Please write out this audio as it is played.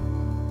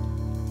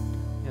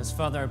Yes,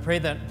 Father, I pray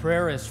that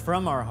prayer is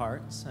from our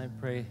hearts. I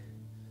pray,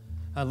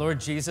 Lord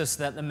Jesus,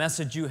 that the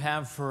message you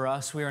have for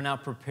us, we are now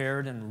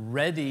prepared and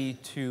ready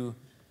to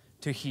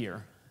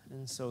hear.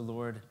 And so,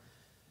 Lord,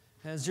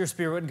 as your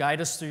Spirit would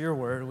guide us through your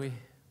word, we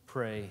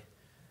pray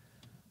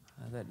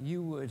that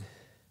you would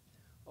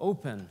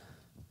open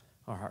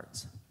our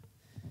hearts.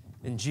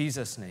 In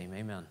Jesus' name,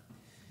 amen.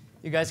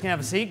 You guys can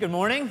have a seat. Good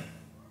morning.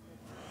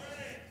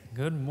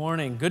 Good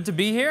morning. Good to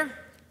be here?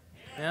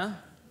 Yeah?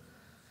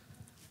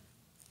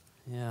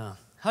 Yeah.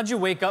 How'd you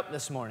wake up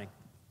this morning?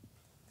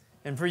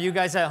 And for you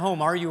guys at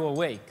home, are you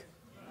awake?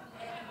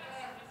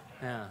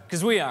 Yeah,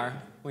 because we are.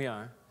 We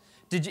are.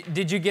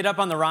 Did you get up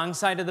on the wrong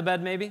side of the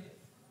bed, maybe?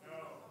 No.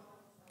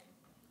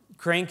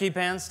 Cranky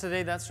pants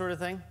today, that sort of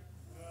thing?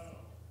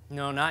 No.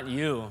 No, not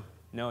you.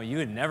 No, you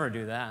would never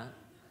do that.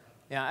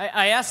 Yeah,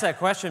 I asked that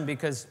question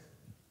because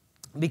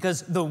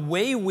the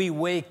way we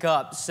wake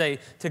up, say,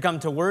 to come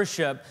to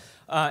worship,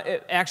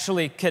 it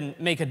actually can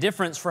make a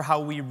difference for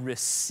how we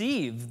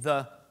receive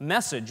the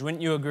message.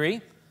 Wouldn't you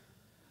agree?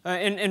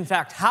 In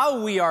fact,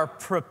 how we are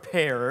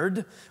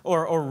prepared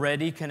or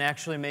ready can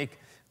actually make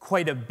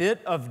quite a bit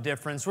of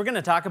difference. We're going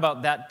to talk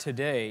about that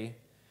today.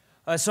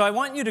 So I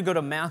want you to go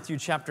to Matthew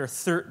chapter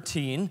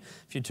 13.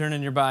 If you turn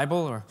in your Bible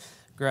or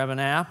grab an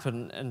app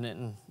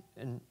and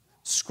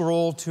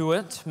scroll to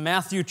it.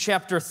 Matthew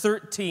chapter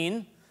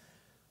 13.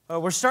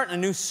 We're starting a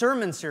new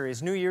sermon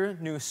series, new year,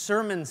 new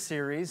sermon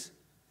series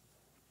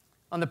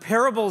on the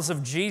parables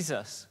of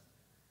Jesus.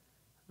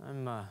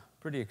 I'm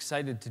pretty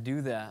excited to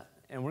do that.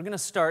 And we're going to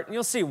start, and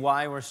you'll see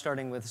why we're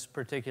starting with this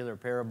particular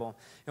parable.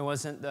 It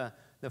wasn't the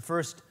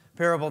first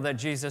parable that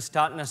Jesus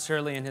taught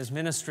necessarily in his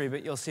ministry,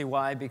 but you'll see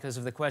why because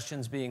of the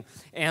questions being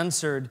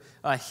answered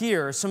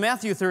here. So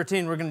Matthew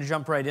 13, we're going to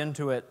jump right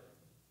into it,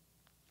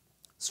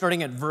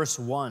 starting at verse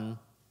 1.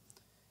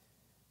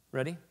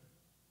 Ready?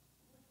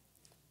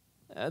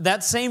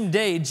 That same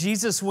day,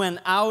 Jesus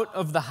went out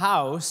of the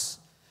house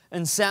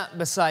and sat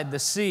beside the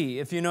sea.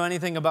 If you know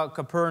anything about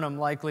Capernaum,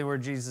 likely where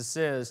Jesus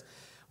is,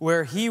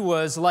 where he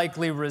was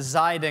likely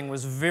residing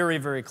was very,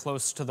 very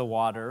close to the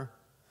water.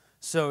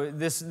 So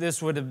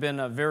this would have been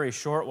a very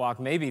short walk,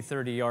 maybe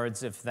 30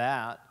 yards if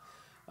that,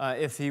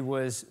 if he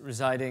was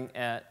residing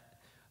at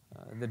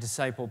the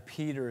disciple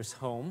Peter's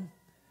home.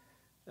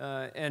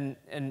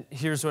 And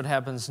here's what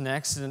happens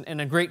next. And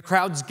a great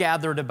crowds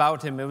gathered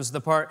about him. It was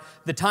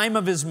the time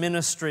of his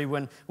ministry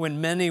when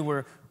many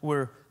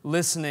were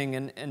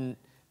listening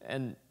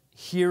and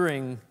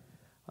hearing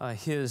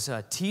his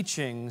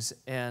teachings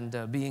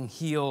and being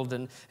healed.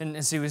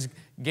 And so he was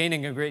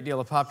gaining a great deal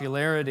of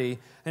popularity.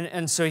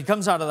 And so he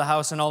comes out of the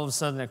house, and all of a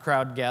sudden a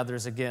crowd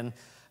gathers again.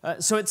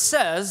 So it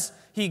says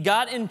he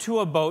got into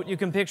a boat. You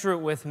can picture it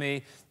with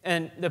me.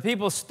 And the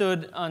people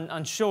stood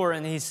on shore,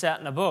 and he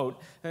sat in a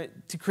boat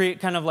to create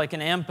kind of like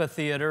an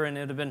amphitheater, and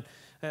it would have been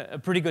a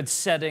pretty good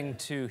setting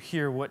to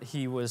hear what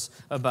he was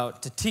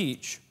about to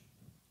teach.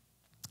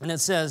 And it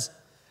says,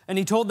 and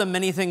he told them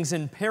many things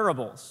in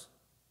parables,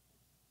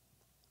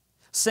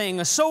 saying,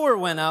 a sower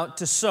went out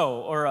to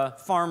sow, or a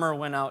farmer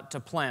went out to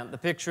plant. The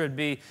picture would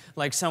be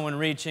like someone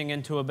reaching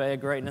into a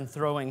bag, right, and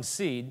throwing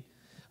seed,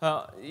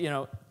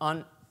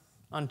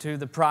 onto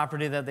the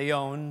property that they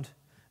owned,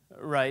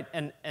 right?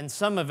 And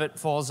some of it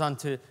falls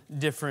onto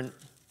different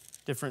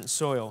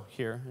soil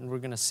here, and we're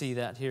going to see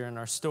that here in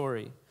our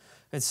story.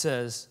 It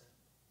says,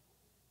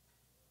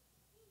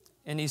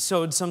 and he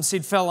sowed, some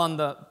seed fell on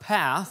the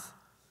path,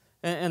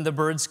 and the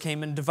birds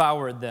came and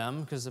devoured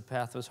them because the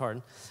path was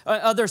hardened.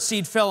 Other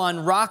seed fell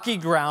on rocky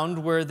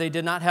ground where they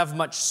did not have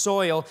much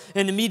soil,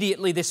 and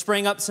immediately they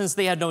sprang up since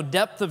they had no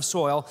depth of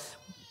soil.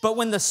 But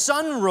when the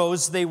sun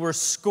rose, they were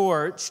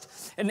scorched,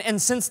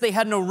 and since they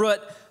had no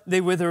root,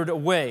 they withered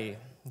away.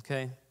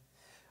 Okay.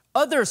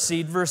 Other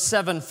seed, verse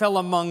 7, fell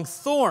among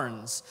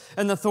thorns,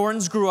 and the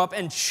thorns grew up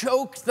and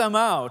choked them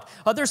out.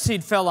 Other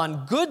seed fell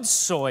on good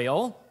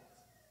soil.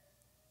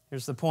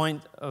 Here's the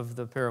point of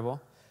the parable.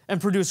 And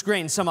produced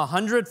grain, some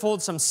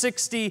 100-fold, some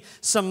 60,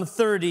 some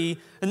 30.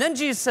 And then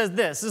Jesus says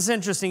this is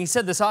interesting. He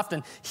said this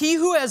often. He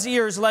who has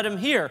ears, let him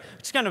hear.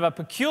 It's kind of a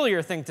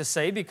peculiar thing to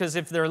say because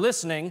if they're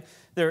listening,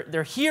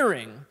 they're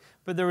hearing.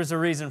 But there was a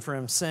reason for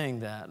him saying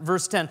that.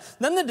 Verse 10,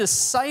 then the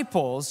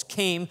disciples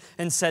came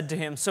and said to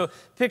him. So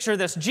picture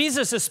this.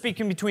 Jesus is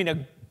speaking between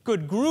a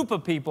good group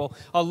of people,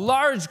 a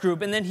large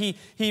group, and then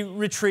he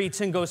retreats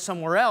and goes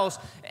somewhere else,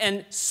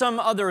 and some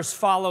others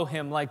follow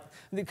him, like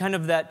kind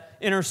of that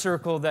inner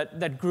circle,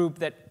 that group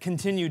that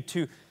continued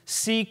to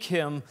seek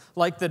him,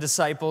 like the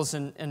disciples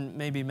and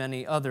maybe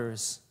many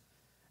others.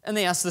 And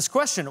they ask this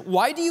question,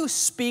 why do you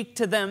speak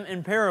to them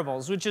in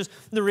parables? Which is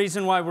the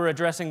reason why we're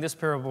addressing this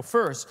parable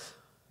first.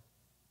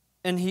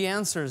 And he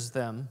answers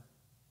them,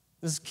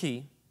 this is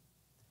key,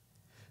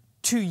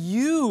 to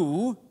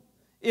you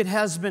it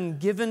has been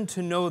given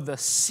to know the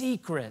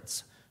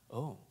secrets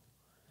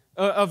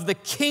of the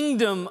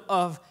kingdom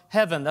of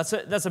heaven.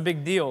 That's a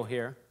big deal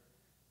here.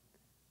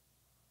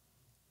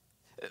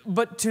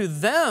 But to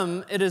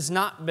them it has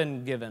not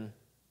been given.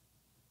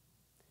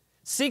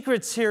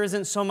 Secrets here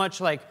isn't so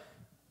much like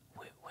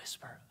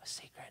whisper a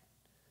secret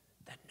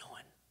that no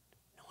one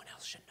one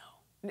else should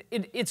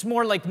know. It's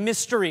more like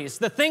mysteries,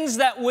 the things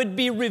that would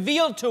be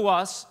revealed to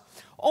us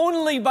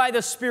only by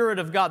the Spirit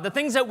of God, the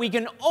things that we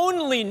can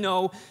only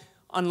know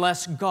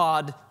unless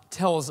God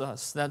tells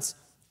us. That's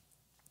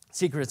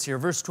secrets here.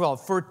 Verse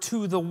 12, for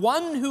to the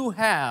one who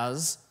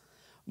has,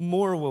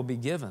 more will be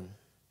given,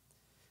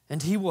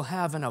 and he will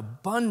have an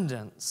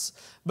abundance.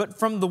 But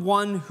from the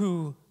one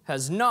who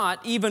has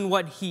not, even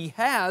what he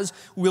has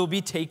will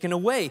be taken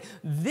away.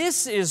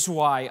 This is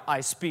why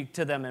I speak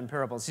to them in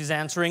parables. He's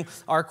answering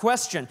our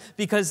question.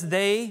 Because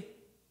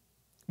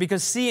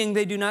seeing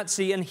they do not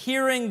see, and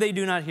hearing they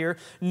do not hear,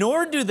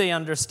 nor do they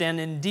understand.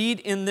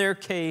 Indeed, in their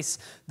case,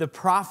 the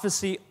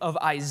prophecy of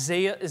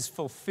Isaiah is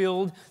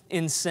fulfilled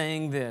in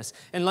saying this.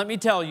 And let me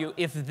tell you,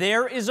 if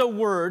there is a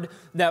word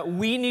that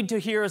we need to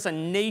hear as a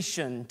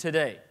nation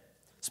today,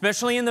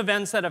 especially in the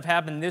events that have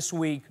happened this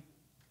week,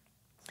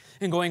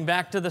 and going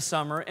back to the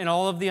summer and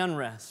all of the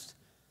unrest,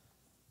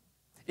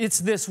 it's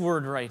this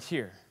word right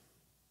here.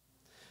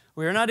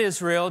 We are not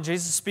Israel.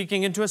 Jesus is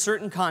speaking into a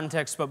certain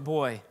context, but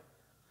boy,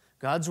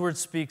 God's word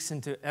speaks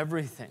into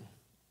everything.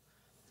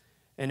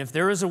 And if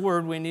there is a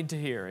word we need to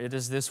hear, it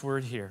is this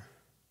word here.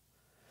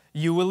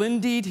 You will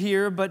indeed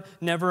hear, but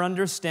never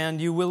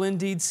understand. You will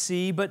indeed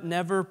see, but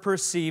never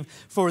perceive.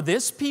 For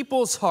this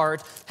people's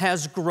heart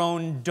has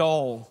grown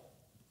dull.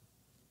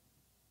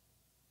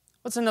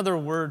 What's another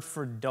word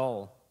for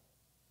dull?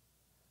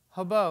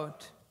 How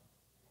about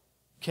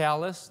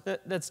callous?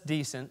 That's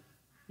decent.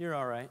 You're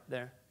all right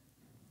there.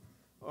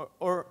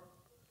 Or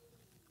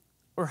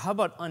how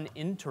about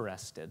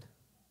uninterested?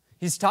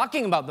 He's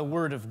talking about the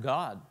Word of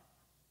God.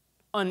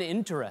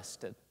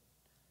 Uninterested.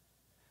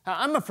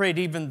 I'm afraid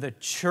even the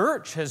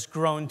church has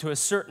grown to a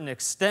certain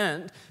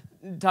extent,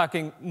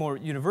 talking more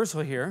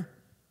universal here,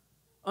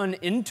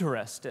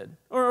 uninterested.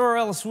 Or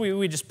else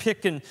we just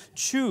pick and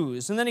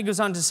choose. And then he goes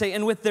on to say,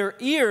 and with their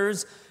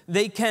ears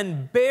they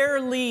can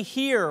barely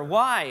hear.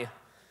 Why?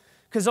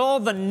 Because all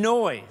the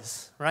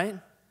noise, right?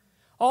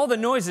 All the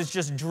noise is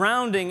just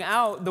drowning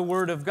out the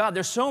Word of God.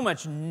 There's so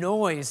much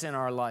noise in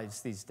our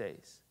lives these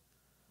days,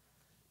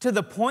 to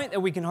the point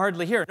that we can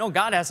hardly hear it. No,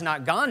 God has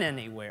not gone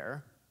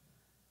anywhere,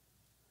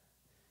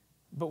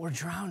 but we're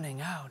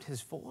drowning out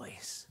His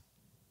voice.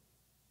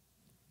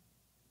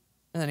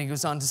 And then he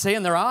goes on to say,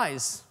 in their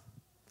eyes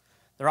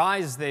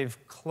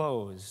they've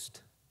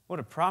closed. What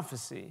a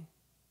prophecy.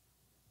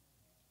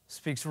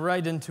 Speaks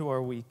right into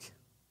our week.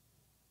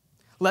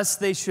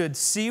 Lest they should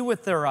see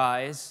with their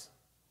eyes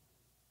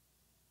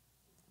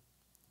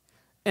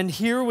and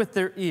hear with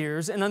their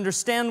ears and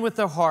understand with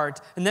their heart.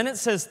 And then it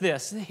says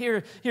this,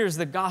 here's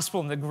the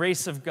gospel and the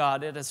grace of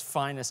God at its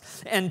finest.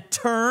 And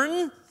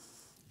turn,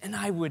 and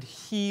I would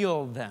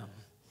heal them.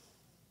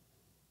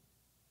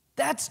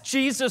 That's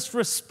Jesus'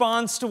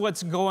 response to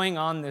what's going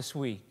on this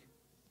week.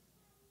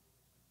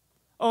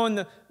 Oh,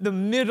 in the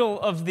middle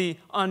of the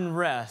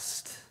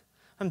unrest,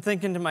 I'm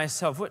thinking to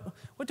myself,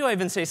 what do I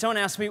even say? Someone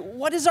asked me,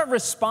 what is our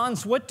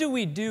response? What do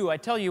we do? I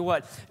tell you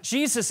what,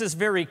 Jesus is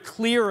very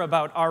clear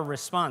about our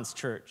response,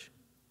 church.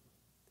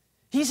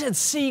 He said,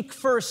 seek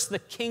first the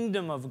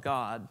kingdom of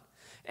God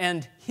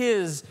and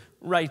His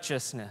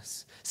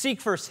righteousness. Seek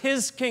first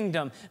His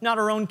kingdom, not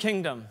our own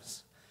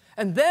kingdoms.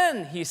 And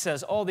then, he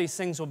says, all these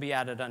things will be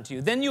added unto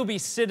you. Then you'll be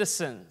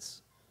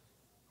citizens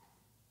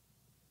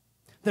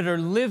that are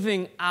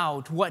living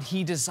out what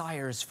He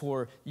desires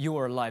for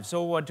your life.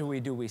 So what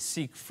do? We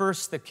seek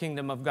first the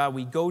kingdom of God.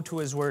 We go to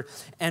His word,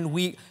 and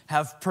we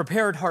have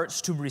prepared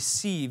hearts to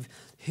receive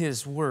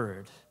His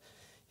word.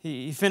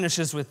 He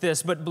finishes with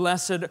this, but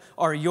blessed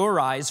are your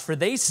eyes, for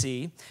they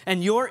see,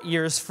 and your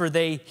ears, for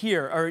they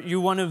hear. Are you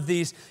one of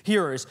these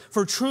hearers?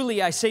 For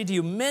truly I say to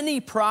you, many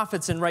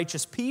prophets and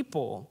righteous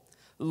people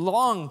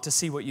long to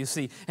see what you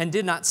see, and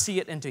did not see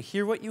it, and to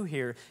hear what you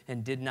hear,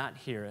 and did not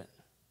hear it.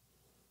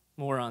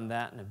 More on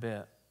that in a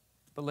bit.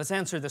 But let's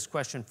answer this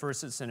question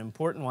first. It's an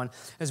important one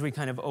as we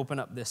kind of open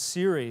up this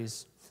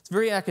series. It's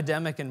very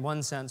academic in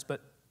one sense,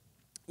 but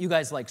you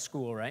guys like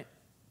school, right?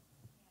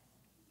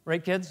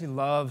 Right, kids? You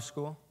love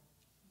school?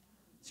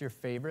 It's your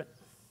favorite?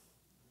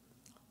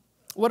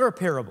 What are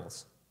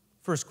parables?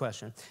 First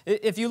question.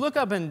 If you look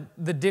up in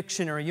the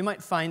dictionary, you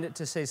might find it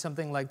to say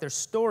something like they're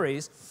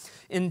stories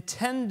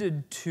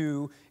intended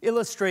to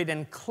illustrate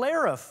and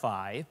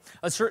clarify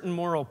a certain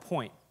moral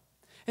point.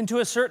 And to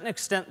a certain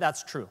extent,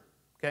 that's true,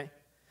 okay?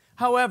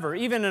 However,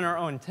 even in our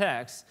own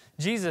text,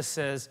 Jesus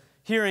says,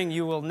 hearing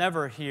you will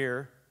never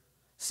hear,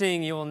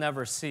 seeing you will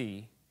never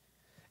see.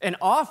 And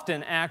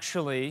often,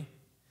 actually,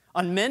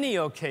 on many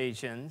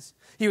occasions,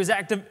 he was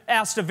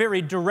asked a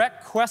very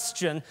direct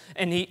question,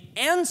 and he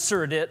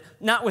answered it,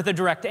 not with a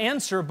direct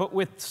answer, but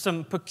with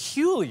some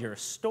peculiar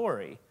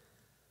story,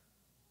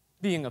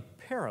 being a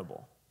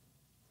parable.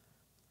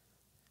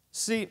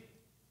 See,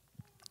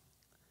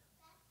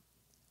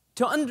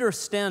 to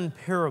understand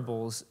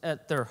parables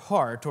at their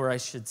heart, or I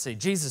should say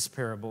Jesus'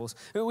 parables,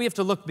 we have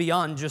to look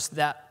beyond just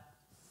that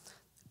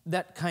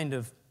kind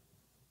of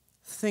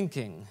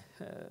thinking.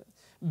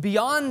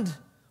 Beyond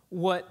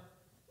what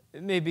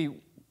maybe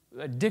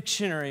a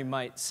dictionary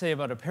might say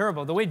about a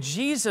parable. The way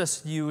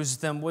Jesus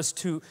used them was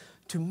to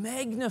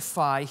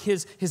magnify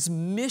his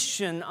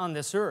mission on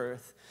this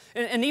earth.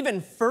 And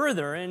even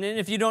further, and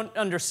if you don't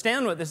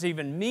understand what this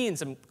even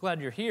means, I'm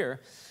glad you're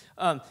here,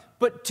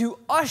 but to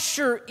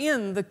usher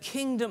in the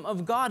kingdom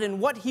of God and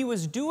what he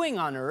was doing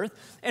on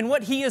earth and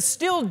what he is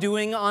still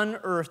doing on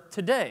earth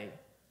today.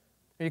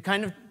 Are you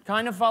kind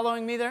of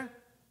following me there?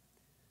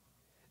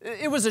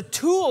 It was a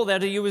tool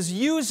that he was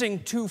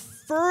using to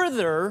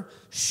further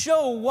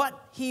show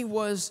what he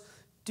was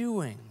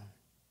doing.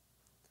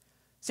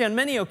 See, on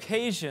many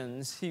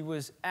occasions, he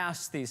was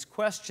asked these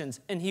questions,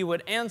 and he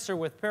would answer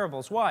with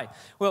parables. Why?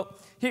 Well,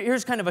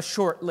 here's kind of a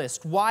short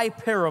list. Why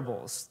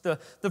parables?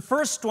 The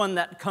first one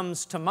that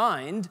comes to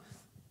mind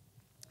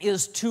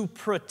is to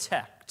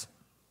protect.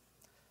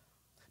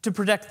 To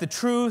protect the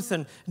truth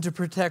and to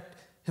protect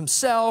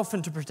himself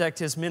and to protect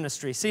his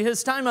ministry. See,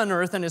 his time on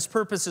earth and his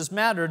purposes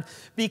mattered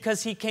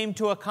because he came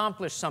to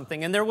accomplish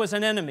something. And there was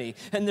an enemy,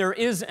 and there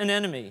is an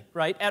enemy,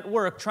 right, at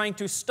work trying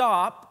to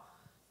stop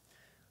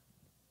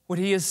what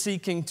he is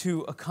seeking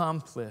to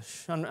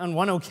accomplish. On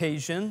one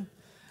occasion,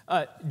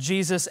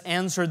 Jesus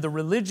answered the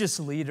religious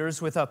leaders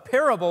with a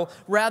parable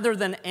rather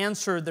than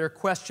answer their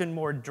question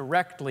more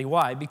directly.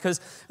 Why?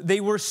 Because they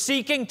were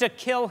seeking to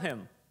kill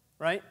him,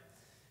 right?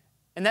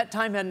 And that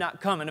time had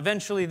not come, and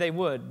eventually they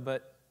would,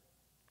 but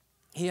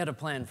he had a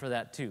plan for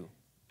that too.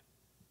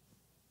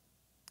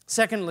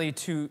 Secondly,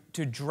 to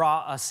draw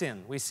us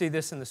in. We see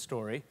this in the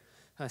story,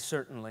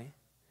 certainly.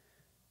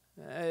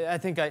 I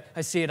think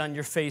I see it on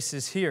your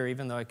faces here,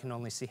 even though I can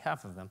only see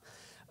half of them.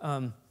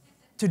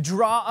 To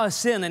draw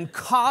us in and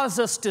cause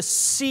us to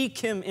seek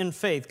him in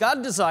faith.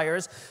 God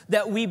desires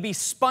that we be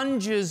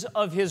sponges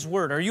of his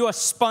word. Are you a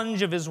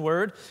sponge of his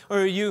word? Or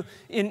are you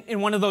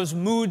in one of those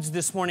moods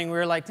this morning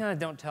where you're like,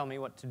 don't tell me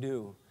what to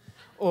do?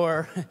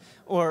 Or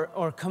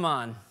come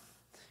on,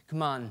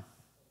 I'm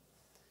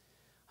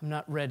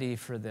not ready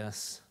for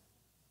this.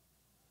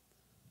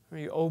 Are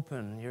you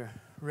open? You're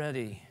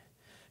ready.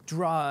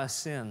 Draw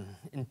us in,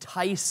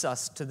 entice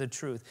us to the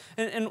truth.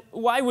 And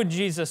why would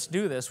Jesus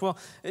do this? Well,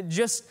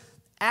 just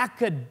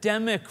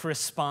academic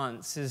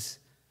response is,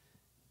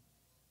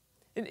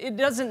 it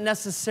doesn't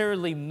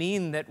necessarily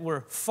mean that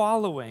we're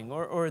following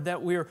or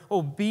that we're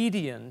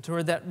obedient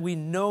or that we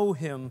know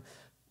him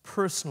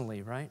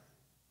personally, right?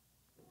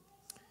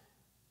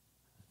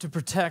 To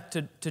protect,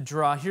 to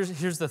draw.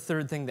 Here's the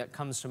third thing that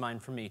comes to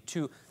mind for me,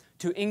 to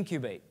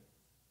incubate.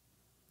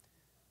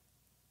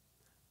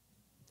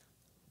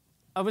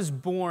 I was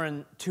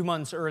born 2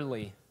 months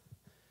early,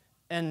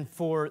 and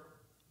for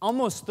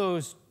almost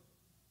those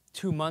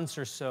 2 months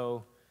or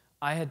so,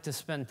 I had to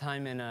spend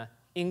time in an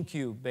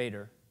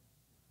incubator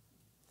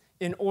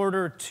in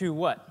order to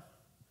what?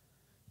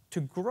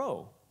 To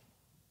grow,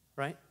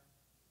 right?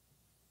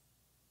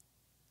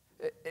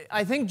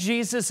 I think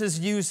Jesus is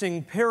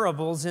using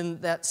parables in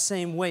that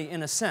same way,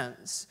 in a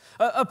sense.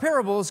 A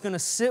parable is going to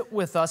sit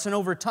with us and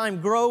over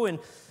time grow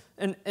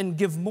and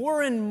give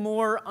more and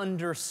more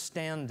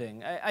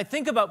understanding. I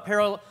think about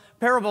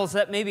parables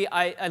that maybe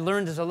I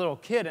learned as a little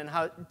kid, and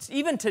how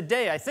even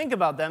today I think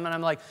about them and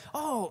I'm like,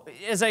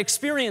 as I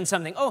experience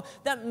something,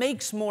 that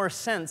makes more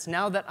sense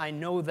now that I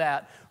know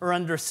that or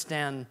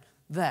understand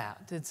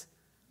that. It's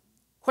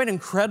quite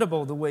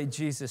incredible the way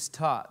Jesus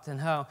taught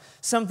and how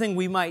something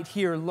we might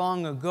hear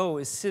long ago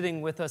is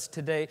sitting with us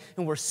today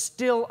and we're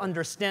still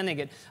understanding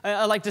it.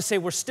 I like to say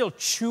we're still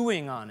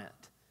chewing on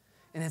it,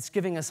 and it's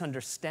giving us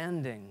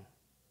understanding.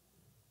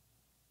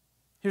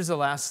 Here's the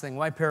last thing.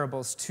 Why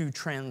parables? To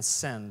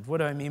transcend. What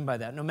do I mean by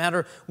that? No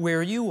matter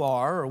where you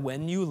are or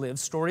when you live,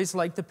 stories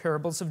like the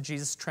parables of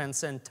Jesus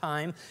transcend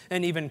time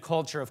and even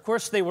culture. Of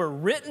course, they were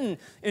written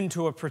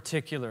into a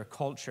particular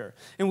culture,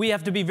 and we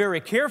have to be very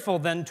careful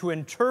then to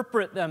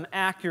interpret them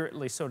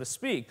accurately, so to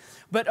speak.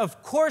 But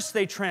of course,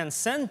 they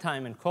transcend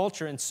time and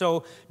culture, and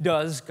so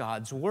does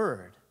God's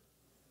Word.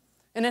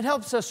 And it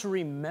helps us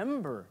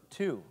remember,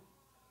 too.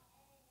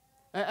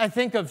 I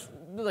think of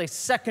like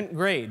second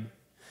grade,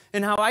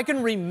 and how I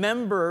can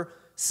remember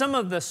some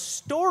of the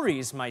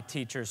stories my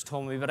teachers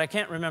told me, but I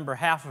can't remember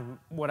half of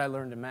what I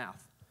learned in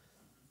math.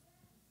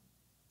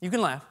 You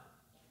can laugh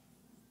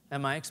at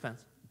my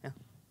expense.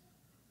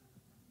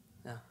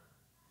 Yeah.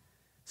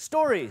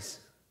 Stories,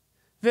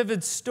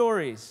 vivid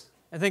stories.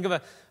 I think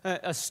of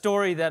a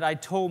story that I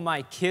told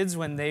my kids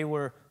when they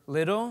were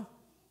little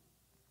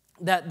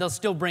that they'll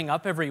still bring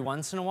up every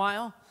once in a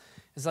while.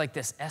 It's like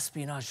this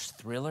espionage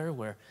thriller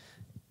where,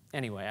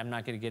 anyway, I'm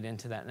not going to get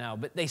into that now,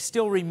 but they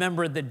still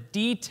remember the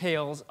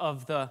details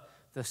of the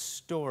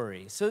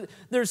story. So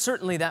there's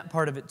certainly that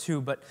part of it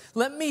too, but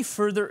let me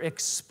further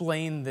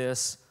explain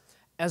this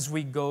as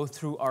we go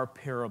through our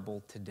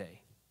parable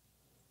today.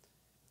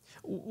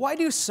 Why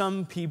do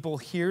some people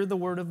hear the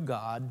Word of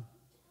God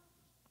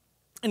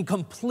and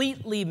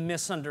completely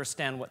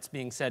misunderstand what's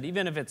being said,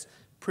 even if it's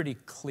pretty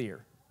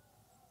clear?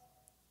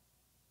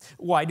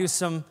 Why do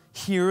some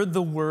hear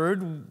the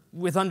word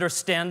with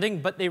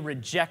understanding, but they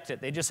reject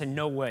it? They just say,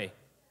 no way,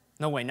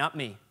 not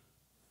me.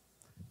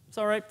 It's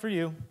all right for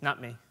you,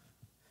 not me.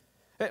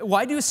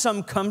 Why do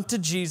some come to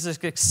Jesus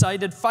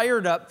excited,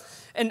 fired up,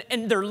 and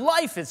their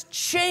life is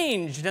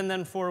changed, and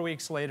then 4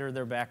 weeks later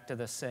they're back to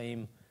the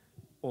same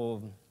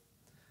old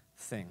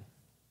thing?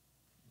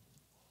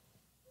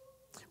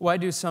 Why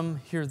do some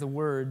hear the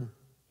word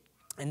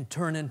and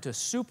turn into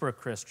super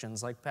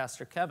Christians like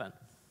Pastor Kevin?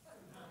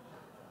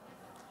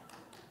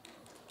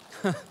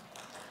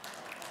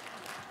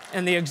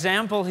 And the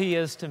example he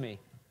is to me.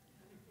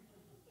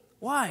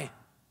 Why?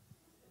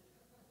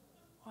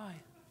 Why?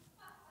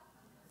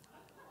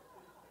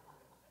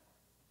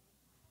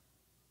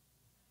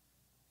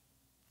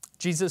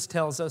 Jesus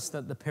tells us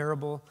that the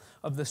parable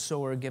of the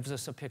sower gives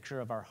us a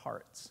picture of our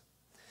hearts.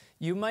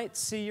 You might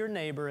see your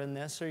neighbor in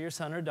this, or your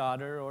son or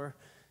daughter, or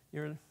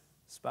your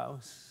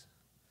spouse,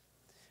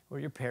 or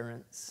your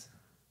parents.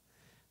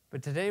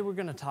 But today we're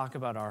going to talk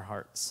about our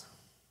hearts.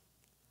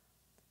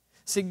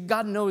 See,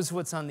 God knows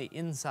what's on the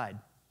inside.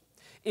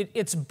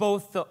 It's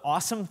both the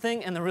awesome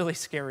thing and the really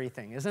scary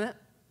thing, isn't it?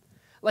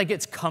 Like,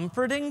 it's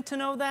comforting to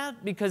know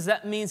that, because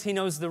that means he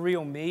knows the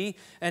real me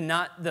and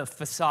not the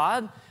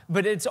facade.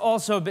 But it's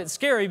also a bit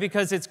scary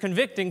because it's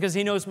convicting, because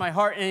he knows my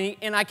heart,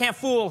 and I can't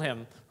fool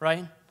him,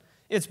 right?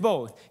 It's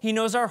both. He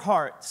knows our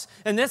hearts.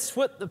 And that's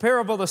what the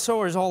parable of the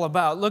sower is all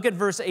about. Look at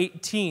verse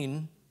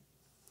 18.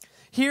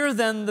 Hear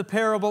then the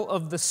parable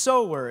of the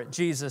sower,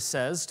 Jesus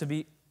says, to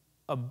be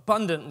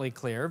abundantly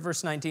clear.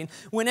 Verse 19,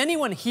 when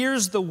anyone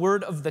hears the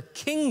word of the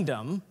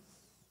kingdom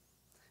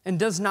and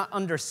does not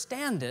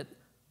understand it,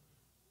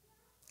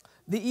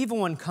 the evil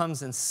one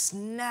comes and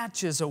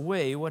snatches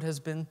away what has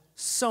been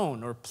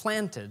sown or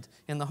planted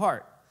in the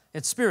heart.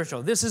 It's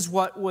spiritual. This is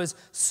what was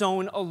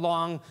sown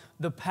along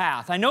the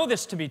path. I know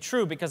this to be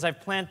true because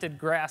I've planted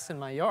grass in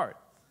my yard.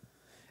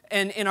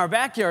 And in our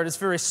backyard, it's a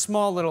very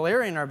small little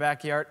area in our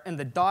backyard, and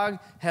the dog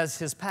has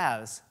his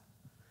paths,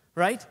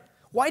 right?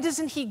 Why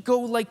doesn't he go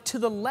like to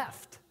the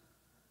left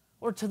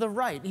or to the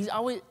right? He's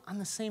always on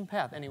the same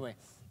path. Anyway,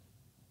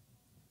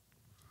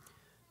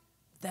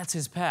 that's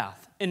his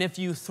path. And if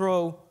you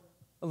throw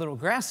a little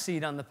grass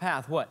seed on the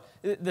path, what?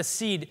 The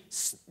seed,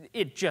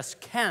 it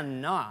just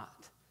cannot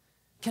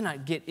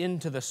get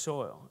into the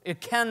soil. It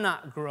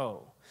cannot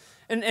grow.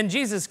 And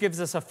Jesus gives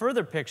us a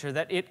further picture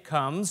that it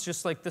comes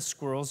just like the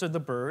squirrels or the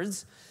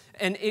birds,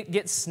 and it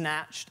gets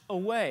snatched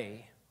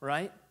away,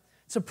 right?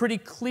 It's a pretty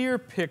clear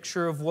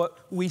picture of what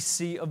we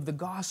see of the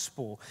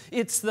gospel.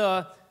 It's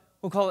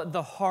we'll call it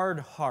the hard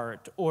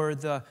heart or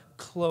the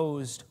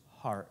closed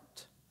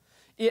heart.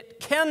 It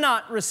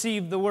cannot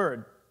receive the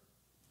word.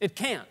 It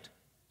can't.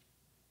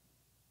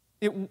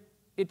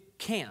 It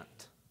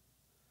can't.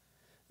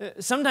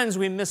 Sometimes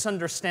we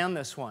misunderstand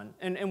this one,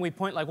 and we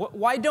point like,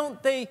 why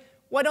don't they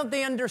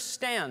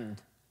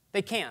understand?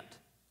 They can't.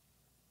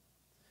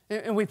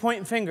 And we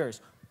point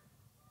fingers.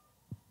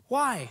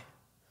 Why?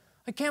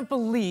 I can't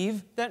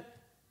believe that.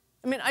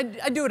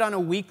 I do it on a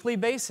weekly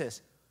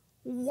basis.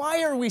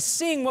 Why are we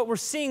seeing what we're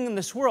seeing in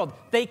this world?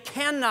 They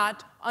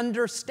cannot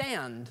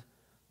understand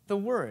the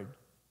word.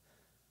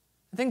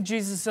 I think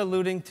Jesus is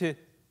alluding to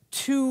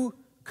two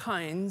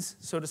kinds,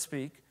 so to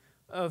speak,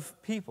 of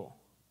people.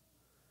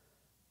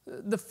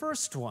 The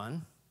first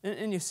one,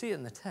 and you see it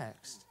in the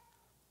text,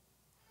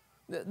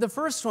 the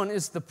first one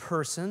is the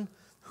person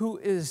who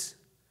is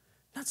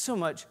not so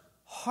much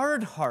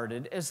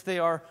hard-hearted as they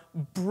are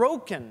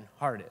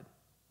broken-hearted.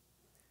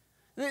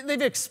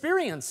 They've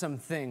experienced some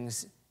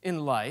things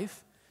in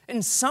life,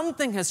 and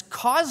something has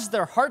caused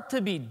their heart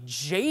to be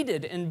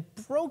jaded and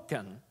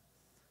broken.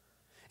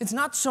 It's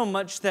not so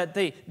much that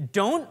they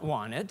don't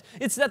want it,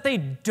 it's that they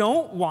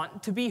don't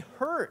want to be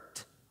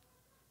hurt.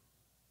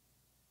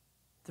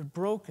 They're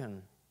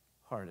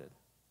broken-hearted.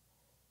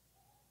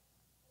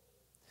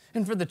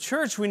 And for the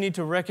church, we need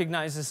to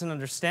recognize this and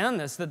understand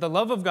this, that the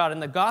love of God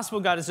and the gospel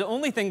of God is the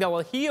only thing that will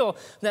heal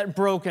that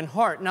broken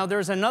heart. Now,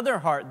 there's another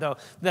heart, though,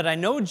 that I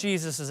know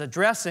Jesus is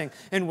addressing,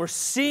 and we're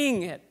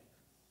seeing it.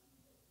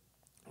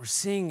 We're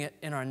seeing it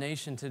in our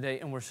nation today,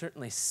 and we're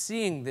certainly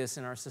seeing this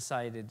in our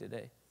society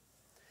today.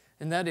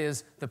 And that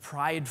is the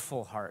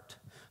prideful heart.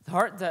 The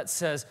heart that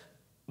says,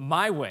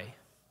 my way.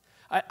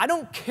 I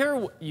don't care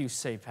what you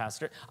say,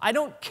 Pastor. I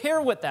don't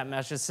care what that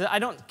message says. I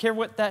don't care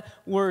what that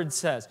word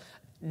says.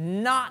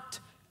 Not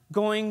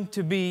going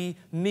to be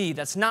me.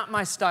 That's not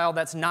my style.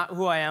 That's not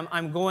who I am.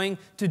 I'm going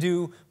to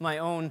do my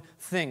own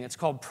thing. It's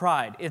called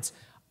pride.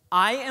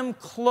 I am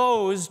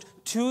closed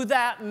to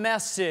that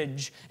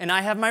message, and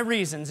I have my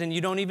reasons, and you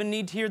don't even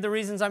need to hear the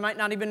reasons. I might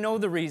not even know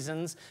the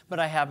reasons, but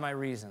I have my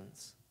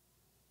reasons.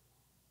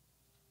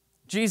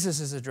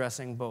 Jesus is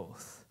addressing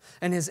both.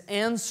 And his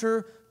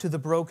answer to the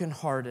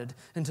brokenhearted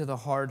and to the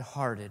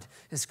hard-hearted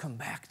is, come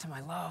back to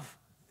my love.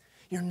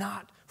 You're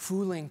not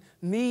fooling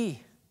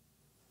me.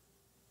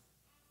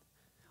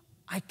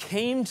 I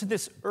came to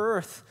this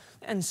earth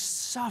and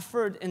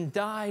suffered and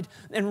died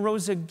and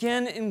rose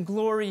again in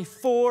glory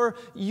for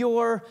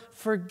your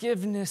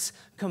forgiveness.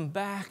 Come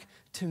back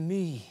to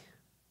me.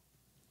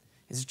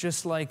 It's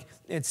just like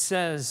it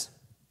says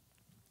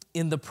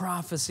in the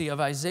prophecy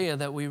of Isaiah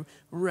that we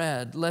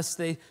read, lest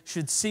they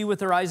should see with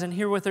their eyes and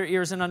hear with their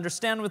ears and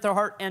understand with their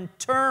heart and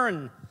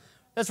turn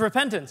That's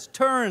repentance.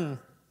 Turn,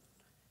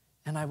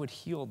 and I would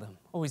heal them.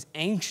 Always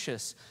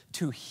anxious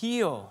to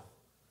heal.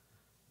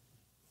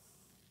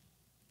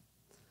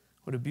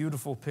 What a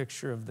beautiful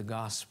picture of the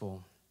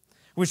gospel.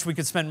 Wish we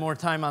could spend more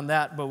time on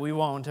that, but we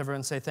won't.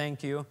 Everyone say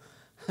thank you.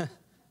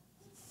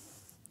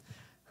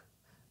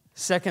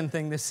 Second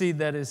thing, the seed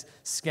that is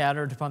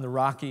scattered upon the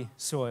rocky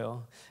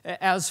soil.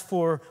 As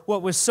for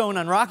what was sown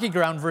on rocky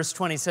ground, verse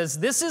 20 says,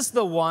 this is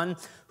the one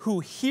who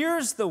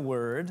hears the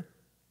word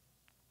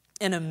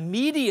and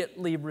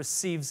immediately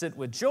receives it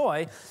with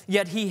joy,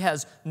 yet he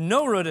has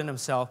no root in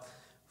himself,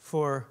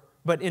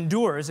 but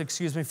endures,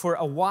 for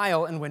a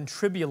while, and when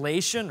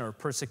tribulation or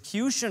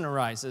persecution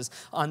arises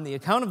on the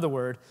account of the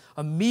word,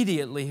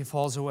 immediately he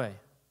falls away.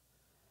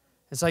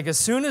 It's like as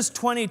soon as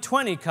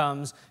 2020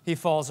 comes, he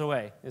falls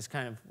away, is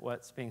kind of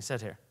what's being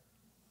said here.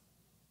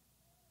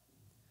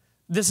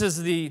 This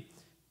is the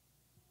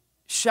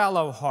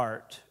shallow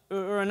heart,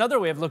 or another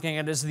way of looking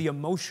at it is the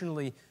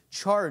emotionally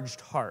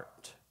charged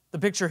heart. The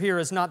picture here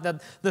is not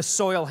that the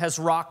soil has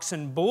rocks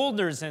and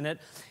boulders in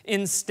it.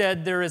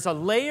 Instead, there is a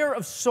layer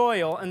of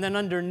soil, and then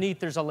underneath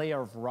there's a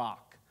layer of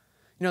rock.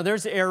 You know,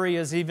 there's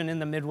areas even in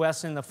the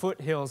Midwest and the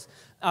foothills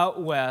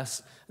out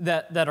west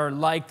that are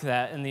like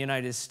that in the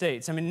United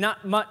States. I mean,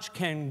 not much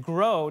can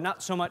grow,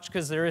 not so much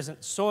because there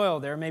isn't soil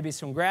there. Maybe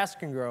some grass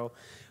can grow,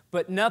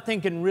 but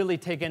nothing can really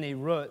take any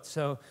root.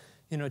 So,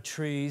 you know,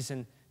 trees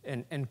and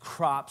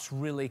crops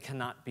really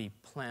cannot be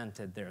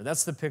planted there.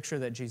 That's the picture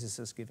that Jesus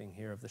is giving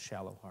here of the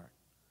shallow heart.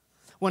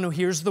 One who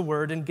hears the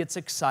word and gets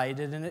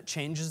excited and it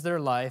changes their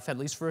life, at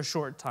least for a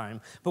short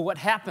time. But what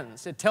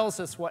happens? It tells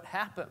us what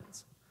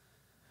happens.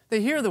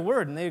 They hear the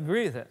word and they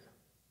agree with it.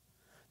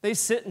 They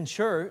sit in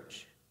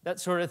church, that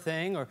sort of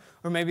thing, or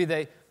maybe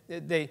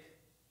they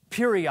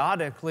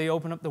periodically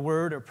open up the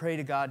word or pray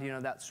to God, you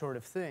know, that sort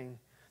of thing.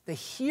 They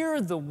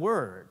hear the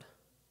word,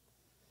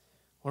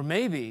 or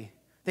maybe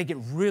they get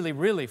really,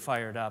 really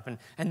fired up and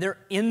they're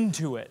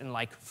into it, and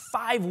like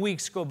 5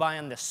 weeks go by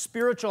on this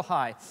spiritual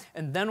high,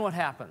 and then what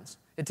happens?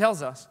 It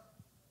tells us.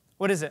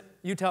 What is it?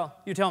 You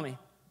tell me.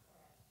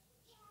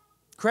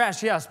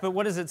 Crash, yes, but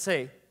what does it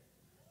say?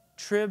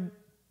 Starts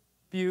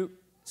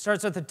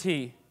with a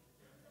T.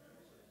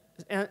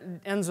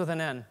 Ends with an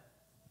N.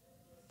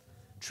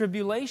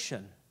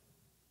 Tribulation.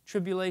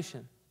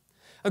 Tribulation.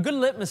 A good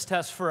litmus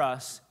test for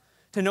us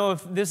to know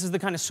if this is the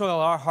kind of soil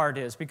our heart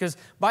is. Because,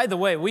 by the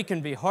way, we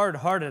can be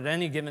hard-hearted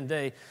any given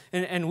day,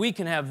 and we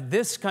can have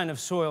this kind of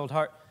soiled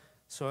heart.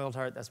 Soiled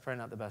heart, that's probably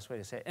not the best way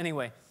to say it.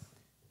 Anyway,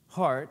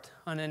 heart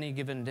on any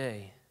given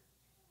day.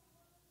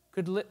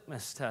 Good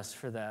litmus test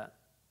for that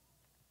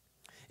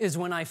is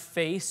when I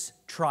face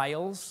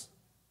trials,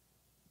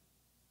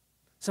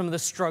 some of the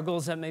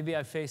struggles that maybe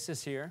I face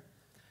this year.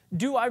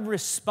 Do I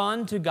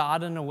respond to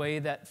God in a way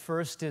that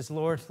first is,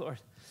 Lord,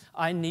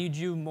 I need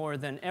you more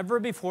than ever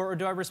before? Or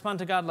do I respond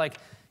to God like,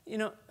 you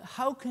know,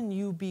 how can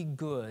you be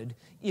good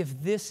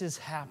if this is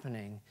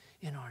happening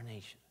in our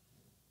nation?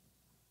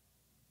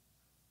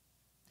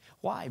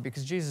 Why?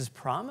 Because Jesus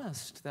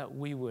promised that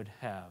we would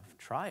have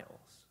trials.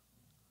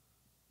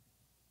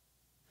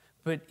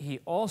 But he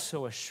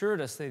also assured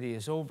us that he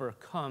has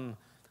overcome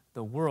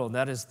the world.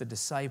 That is the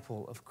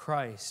disciple of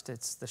Christ.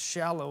 It's the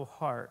shallow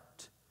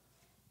heart.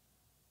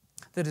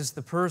 That is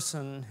the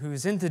person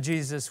who's into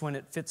Jesus when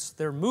it fits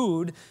their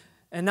mood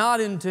and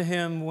not into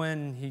him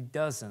when he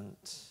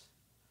doesn't.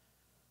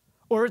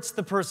 Or it's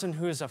the person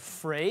who is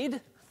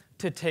afraid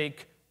to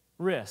take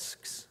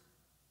risks,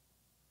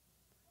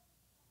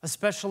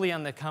 especially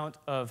on the account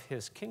of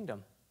his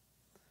kingdom.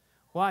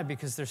 Why?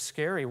 Because they're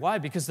scary. Why?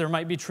 Because there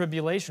might be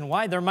tribulation.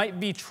 Why? There might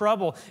be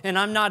trouble, and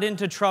I'm not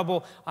into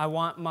trouble. I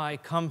want my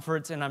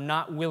comforts, and I'm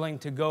not willing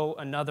to go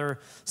another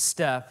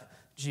step.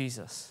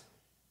 Jesus.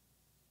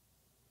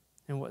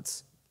 And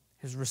what's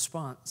his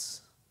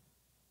response?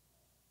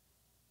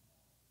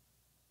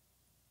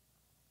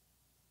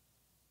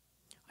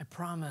 I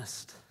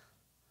promised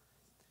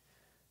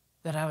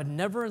that I would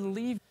never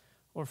leave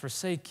or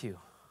forsake you.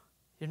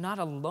 You're not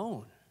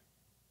alone.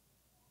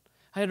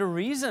 I had a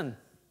reason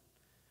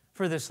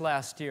for this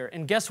last year.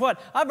 And guess what?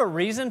 I have a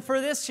reason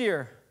for this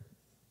year.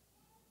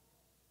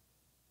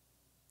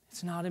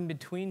 It's not in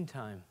between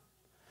time.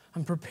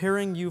 I'm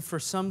preparing you for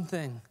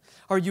something.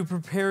 Are you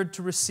prepared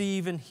to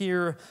receive and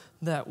hear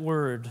that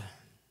word?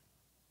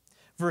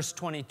 Verse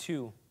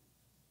 22.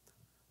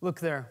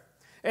 Look there.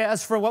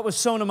 As for what was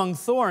sown among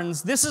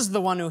thorns, this is the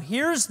one who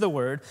hears the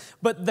word,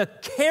 but the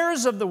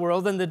cares of the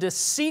world and the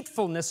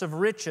deceitfulness of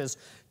riches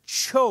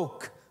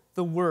choke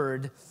the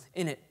word,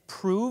 and it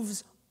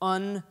proves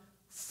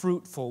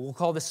unfruitful. We'll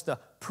call this the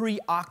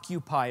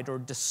preoccupied or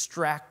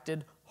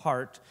distracted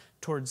heart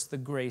towards the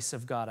grace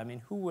of God. I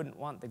mean, who wouldn't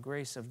want the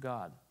grace of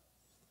God?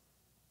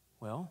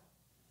 Well,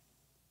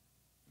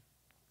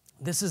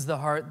 this is the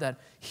heart that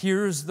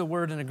hears the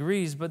word and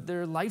agrees, but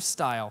their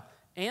lifestyle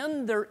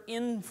and their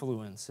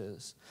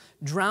influences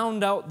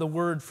drowned out the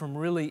word from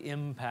really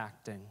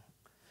impacting.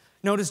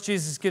 Notice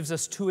Jesus gives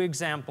us two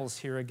examples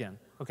here again,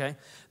 okay?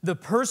 The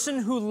person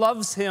who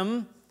loves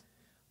him,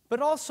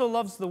 but also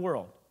loves the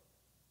world,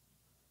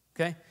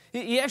 okay?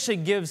 He actually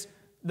gives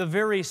the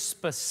very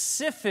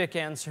specific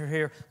answer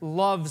here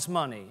loves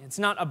money. It's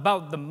not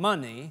about the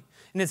money,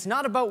 and it's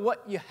not about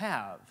what you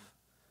have.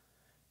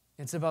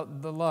 It's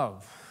about the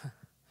love.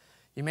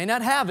 You may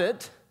not have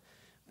it,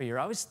 but you're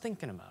always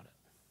thinking about it.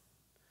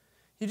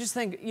 You just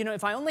think,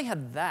 if I only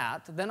had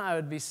that, then I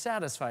would be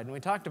satisfied. And we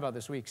talked about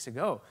this weeks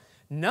ago.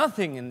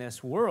 Nothing in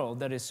this world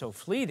that is so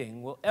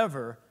fleeting will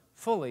ever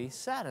fully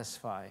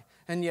satisfy.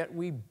 And yet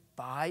we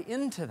buy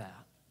into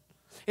that.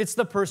 It's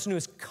the person who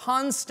is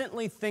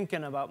constantly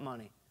thinking about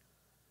money.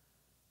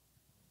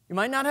 You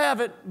might not have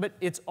it, but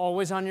it's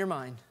always on your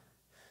mind.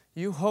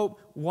 You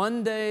hope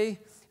one day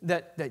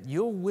that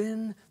you'll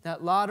win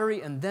that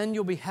lottery, and then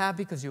you'll be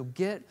happy because you'll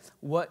get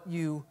what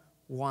you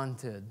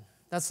wanted.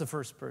 That's the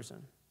first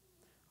person,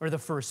 or the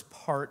first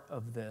part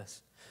of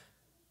this.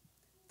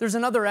 There's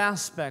another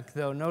aspect,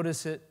 though.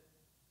 Notice it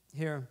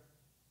here.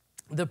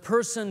 The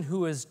person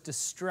who is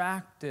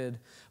distracted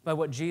by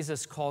what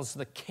Jesus calls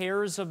the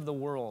cares of the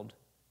world.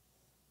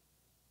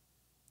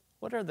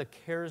 What are the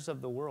cares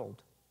of the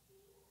world?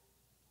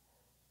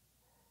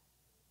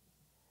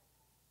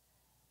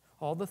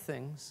 All the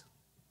things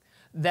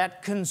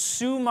that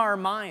consume our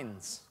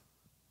minds,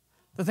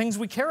 the things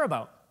we care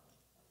about,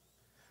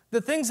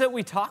 the things that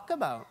we talk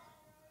about,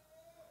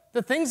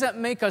 the things that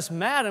make us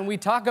mad and we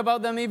talk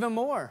about them even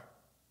more,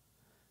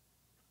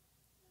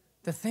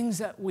 the things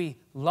that we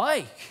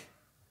like,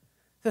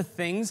 the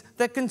things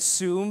that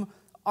consume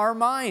our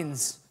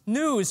minds.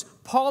 News,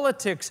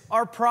 politics,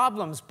 our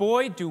problems.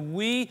 Boy, do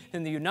we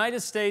in the United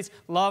States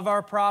love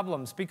our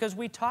problems because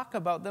we talk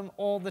about them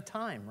all the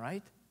time,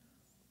 right?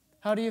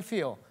 How do you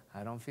feel?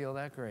 I don't feel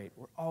that great.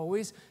 We're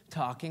always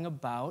talking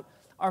about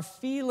our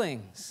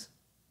feelings,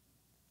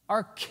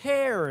 our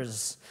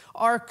cares,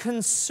 our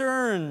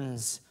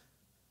concerns.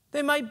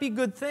 They might be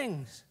good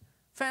things.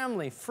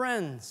 Family,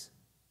 friends,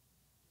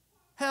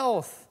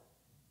 health.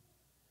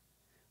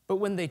 But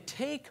when they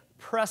take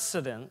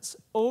precedence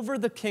over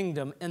the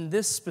kingdom, and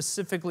this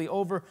specifically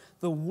over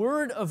the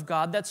Word of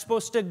God that's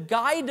supposed to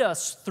guide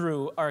us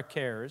through our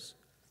cares,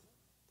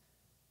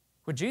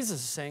 what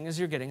Jesus is saying is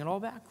you're getting it all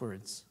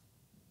backwards.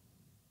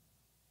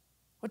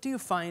 What do you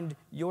find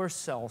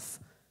yourself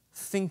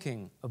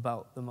thinking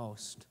about the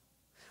most?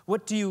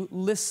 What do you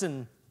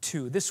listen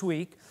to? This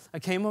week, I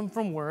came home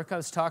from work, I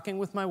was talking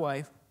with my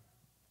wife,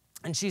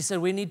 and she said,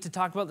 we need to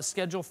talk about the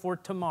schedule for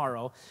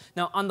tomorrow.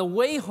 Now, on the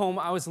way home,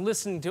 I was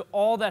listening to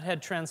all that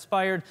had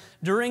transpired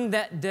during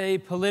that day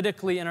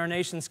politically in our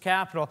nation's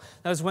capital.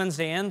 That was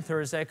Wednesday and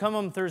Thursday. I come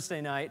home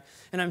Thursday night,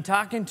 and I'm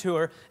talking to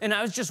her, and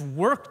I was just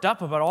worked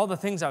up about all the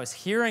things I was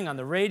hearing on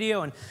the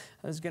radio, and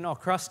I was getting all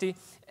crusty.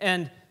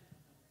 And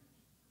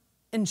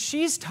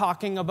she's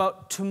talking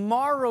about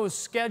tomorrow's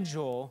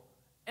schedule,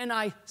 and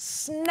I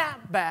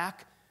snap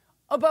back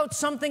about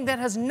something that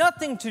has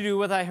nothing to do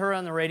with what I heard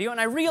on the radio, and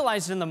I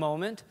realized in the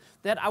moment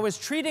that I was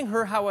treating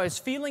her how I was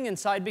feeling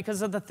inside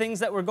because of the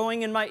things that were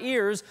going in my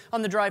ears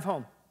on the drive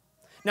home.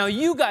 Now,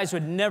 you guys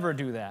would never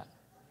do that,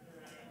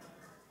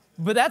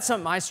 but that's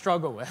something I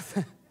struggle with.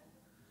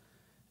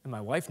 And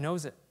my wife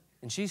knows it,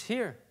 and she's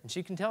here, and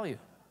she can tell you.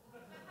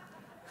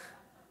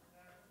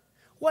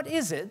 What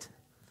is it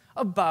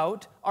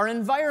about our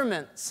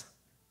environments?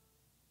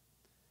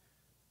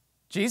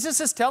 Jesus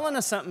is telling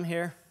us something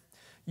here.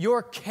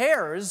 Your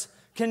cares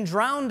can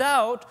drown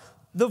out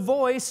the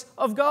voice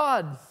of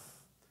God.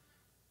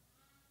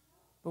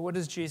 But what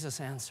does Jesus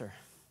answer?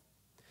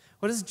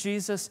 What does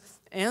Jesus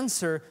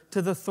answer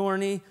to the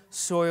thorny,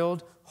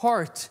 soiled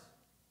heart?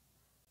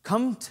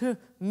 Come to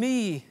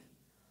me.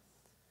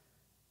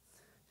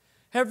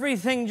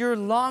 Everything you're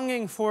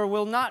longing for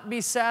will not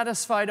be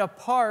satisfied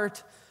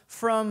apart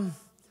from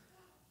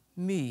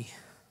me.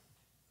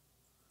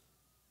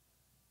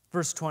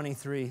 Verse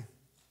 23.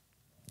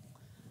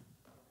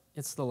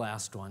 It's the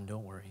last one,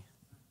 don't worry.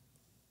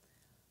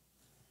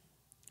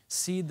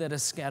 Seed that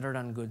is scattered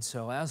on good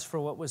soil. As for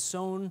what was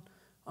sown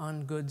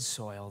on good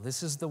soil,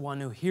 this is the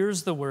one who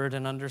hears the word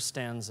and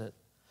understands it.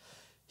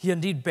 He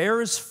indeed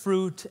bears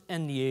fruit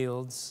and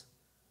yields.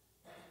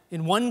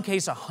 In one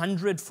case,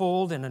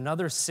 100-fold, in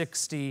another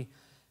 60,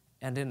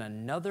 and in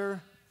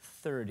another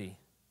 30.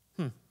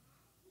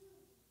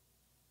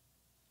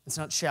 It's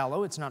not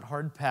shallow, it's not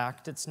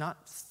hard-packed, it's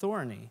not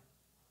thorny.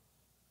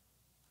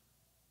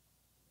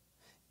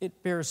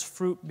 It bears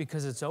fruit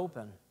because it's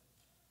open.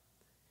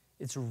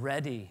 It's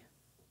ready.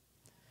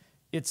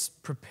 It's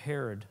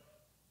prepared.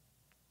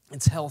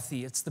 It's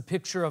healthy. It's the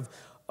picture of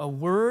a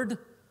word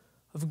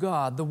of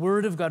God, the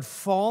word of God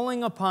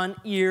falling upon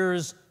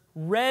ears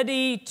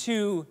ready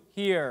to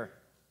hear,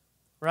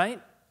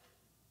 right?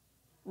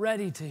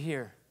 Ready to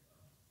hear.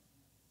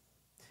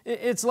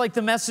 It's like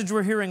the message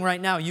we're hearing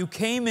right now. You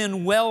came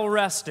in well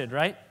rested,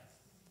 right?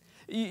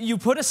 You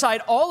put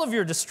aside all of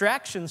your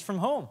distractions from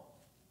home.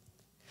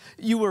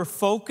 You were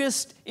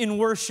focused in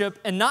worship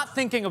and not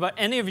thinking about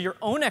any of your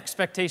own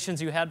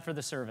expectations you had for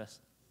the service.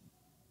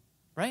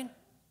 Right?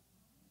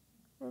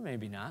 Or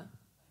maybe not.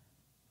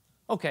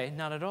 Okay,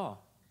 not at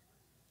all.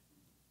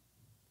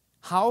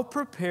 How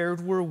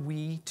prepared were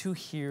we to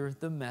hear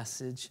the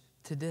message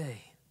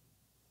today?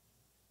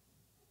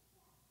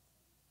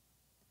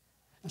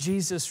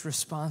 Jesus'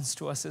 response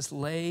to us is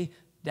lay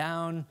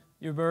down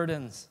your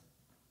burdens,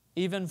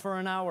 even for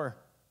an hour,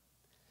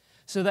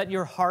 so that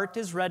your heart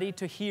is ready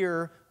to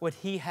hear what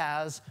he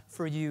has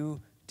for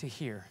you to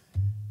hear.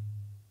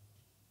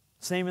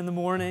 Same in the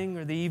morning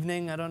or the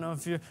evening. I don't know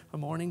if you're a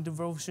morning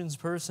devotions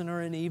person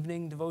or an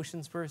evening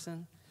devotions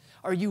person.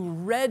 Are you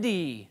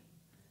ready?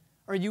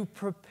 Are you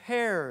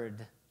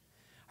prepared?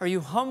 Are you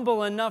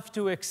humble enough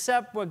to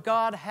accept what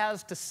God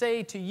has to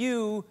say to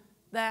you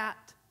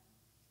that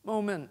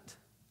moment?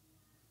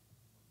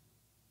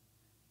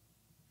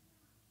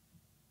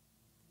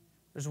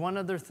 There's one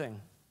other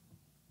thing,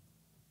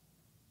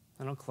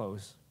 and I'll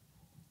close.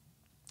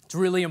 It's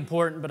really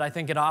important, but I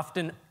think it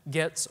often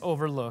gets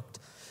overlooked.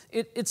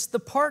 It's the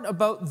part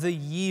about the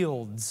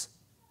yields.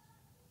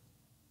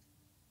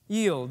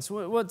 Yields,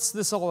 what's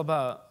this all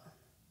about?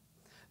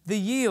 The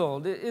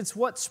yield, it's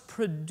what's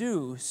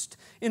produced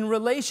in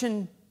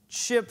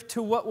relationship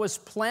to what was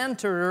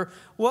planted or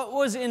what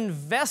was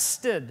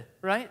invested,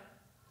 right?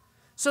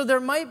 So there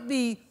might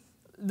be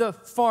the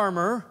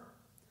farmer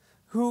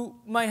who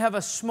might have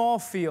a small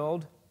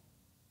field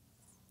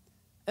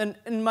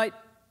and might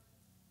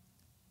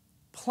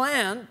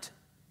plant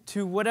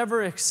to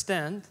whatever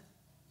extent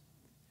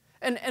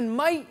and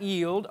might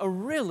yield a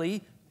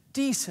really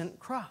decent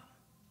crop,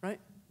 right?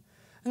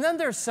 And then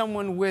there's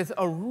someone with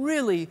a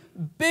really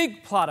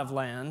big plot of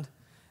land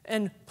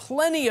and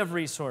plenty of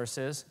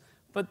resources,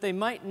 but they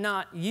might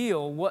not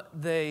yield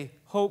what they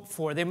hoped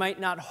for. They might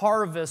not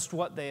harvest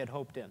what they had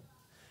hoped in.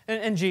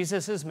 And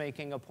Jesus is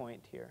making a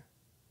point here.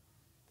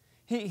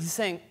 He's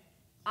saying,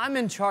 I'm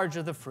in charge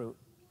of the fruit.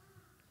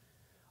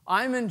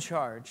 I'm in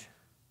charge.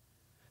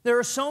 There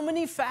are so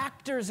many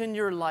factors in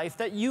your life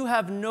that you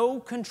have no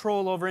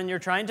control over, and you're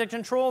trying to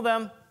control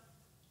them.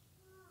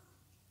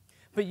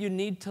 But you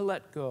need to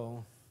let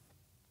go,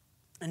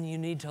 and you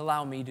need to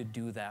allow me to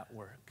do that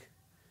work,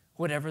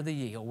 whatever the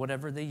yield,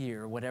 whatever the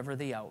year, whatever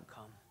the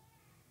outcome.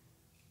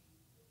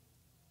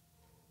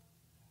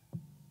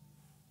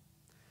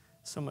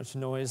 So much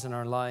noise in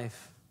our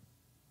life.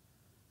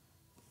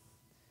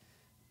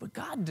 But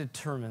God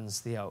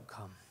determines the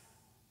outcome.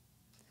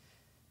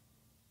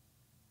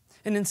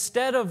 And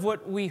instead of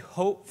what we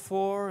hope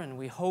for and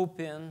we hope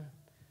in,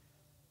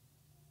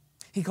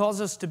 he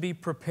calls us to be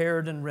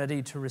prepared and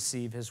ready to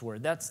receive his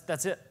word.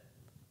 That's it.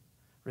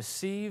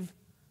 Receive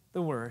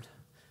the word.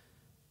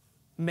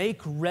 Make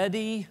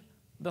ready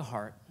the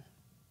heart.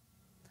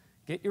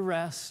 Get your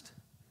rest.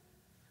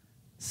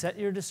 Set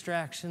your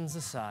distractions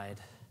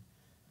aside.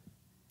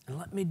 And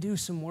let me do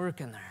some work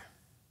in there.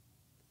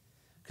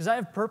 Because I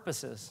have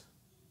purposes.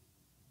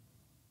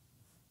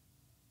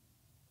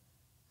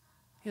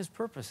 He has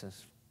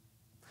purposes.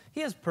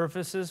 He has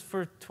purposes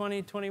for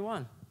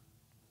 2021.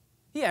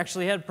 He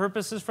actually had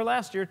purposes for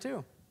last year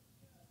too.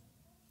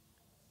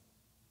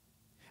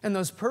 And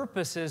those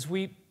purposes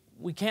we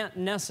can't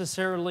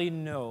necessarily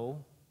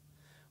know.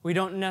 We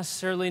don't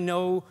necessarily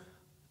know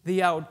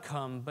the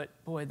outcome, but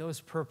boy, those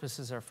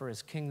purposes are for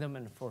his kingdom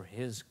and for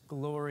his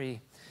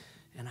glory.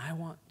 And I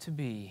want to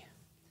be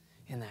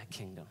in that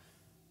kingdom.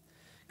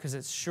 Because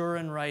it's sure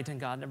and right and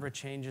God never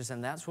changes,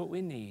 and that's what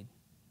we need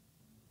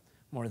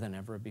more than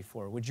ever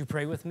before. Would you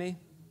pray with me?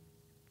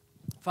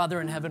 Father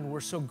in heaven, we're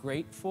so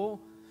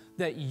grateful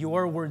that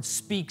your word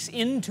speaks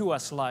into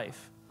us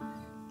life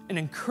and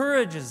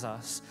encourages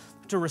us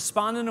to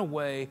respond in a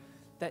way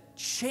that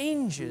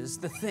changes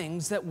the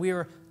things that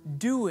we're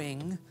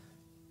doing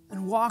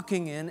and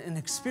walking in and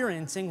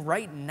experiencing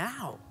right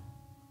now.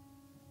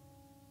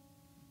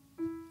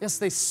 Yes,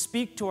 they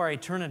speak to our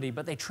eternity,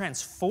 but they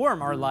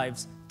transform our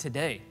lives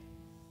today.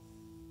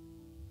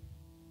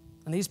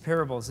 And these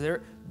parables,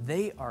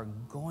 they are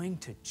going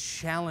to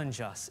challenge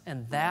us,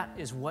 and that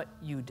is what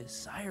you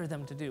desire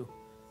them to do.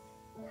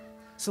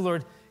 So,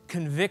 Lord,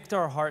 convict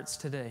our hearts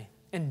today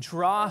and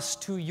draw us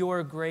to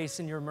your grace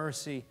and your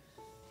mercy,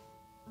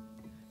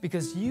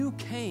 because you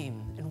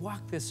came and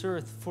walked this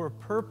earth for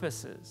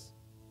purposes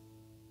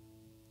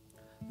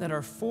that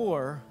are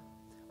for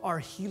our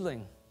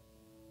healing,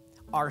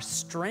 our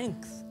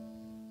strength.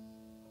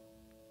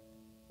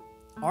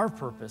 Our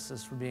purpose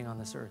is for being on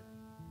this earth.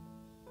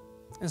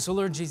 And so,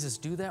 Lord Jesus,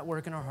 do that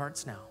work in our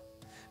hearts now.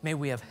 May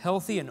we have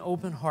healthy and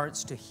open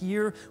hearts to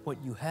hear what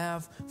you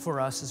have for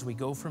us as we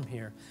go from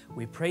here.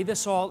 We pray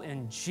this all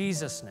in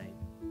Jesus' name.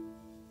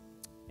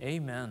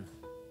 Amen.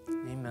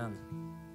 Amen.